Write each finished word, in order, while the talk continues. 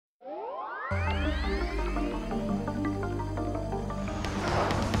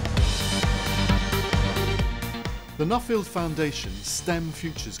The Nuffield Foundation's STEM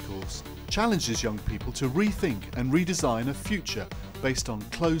Futures course challenges young people to rethink and redesign a future based on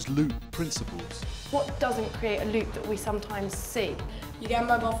closed-loop principles. What doesn't create a loop that we sometimes see? You get a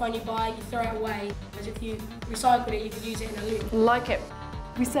mobile phone, you buy it, you throw it away. Whereas if you recycle it, you could use it in a loop. Like it.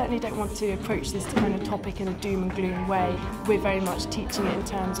 We certainly don't want to approach this kind of topic in a doom and gloom way. We're very much teaching it in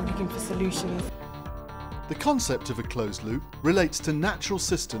terms of looking for solutions. The concept of a closed loop relates to natural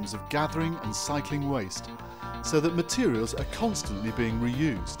systems of gathering and cycling waste, so that materials are constantly being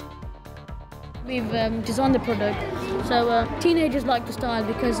reused. We've designed the product so teenagers like the style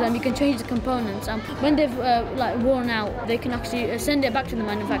because you can change the components, and when they've worn out, they can actually send it back to the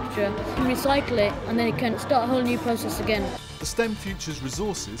manufacturer, recycle it, and then it can start a whole new process again. The STEM Futures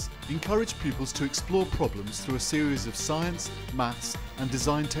resources encourage pupils to explore problems through a series of science, maths and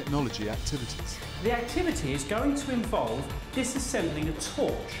design technology activities. The activity is going to involve disassembling a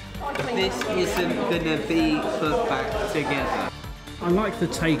torch. This isn't going to be put back together. I like the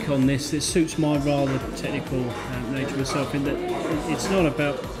take on this. It suits my rather technical nature myself in that it's not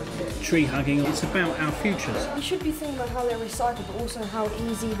about tree hugging, it's about our futures. You should be thinking about how they're recycled, but also how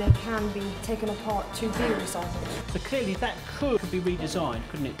easy they can be taken apart to be recycled. So clearly that could be redesigned,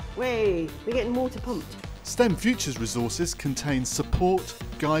 couldn't it? We're getting water pumped. STEM Futures resources contain support,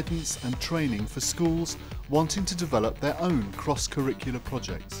 guidance and training for schools wanting to develop their own cross-curricular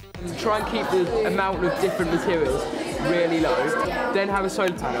projects. Try and keep the amount of different materials really low, then have a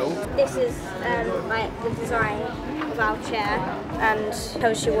solar panel. This is the design of our chair and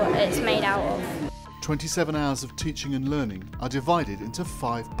tells you what it's made out of. 27 hours of teaching and learning are divided into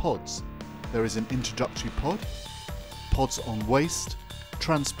 5 pods. There is an introductory pod, pods on waste,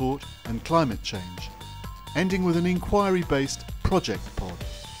 transport and climate change, ending with an inquiry-based project pod.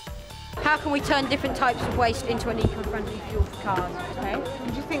 How can we turn different types of waste into an eco-friendly fuel for cars? Okay.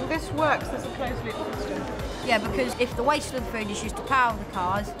 Do you think this works as a closed-loop system? Yeah, because if the waste of the food is used to power the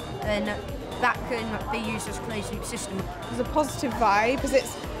cars, then that can be used as a closed-loop system. There's a positive vibe because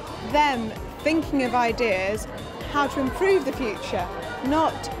it's them thinking of ideas how to improve the future,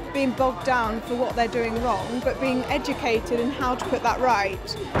 not being bogged down for what they're doing wrong, but being educated in how to put that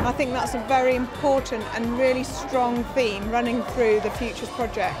right. And I think that's a very important and really strong theme running through the Futures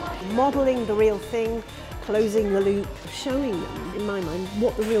project. Modelling the real thing, closing the loop, showing them, in my mind,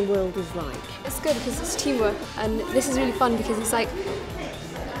 what the real world is like. It's good because it's teamwork, and this is really fun because it's like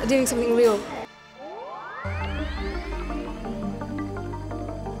doing something real.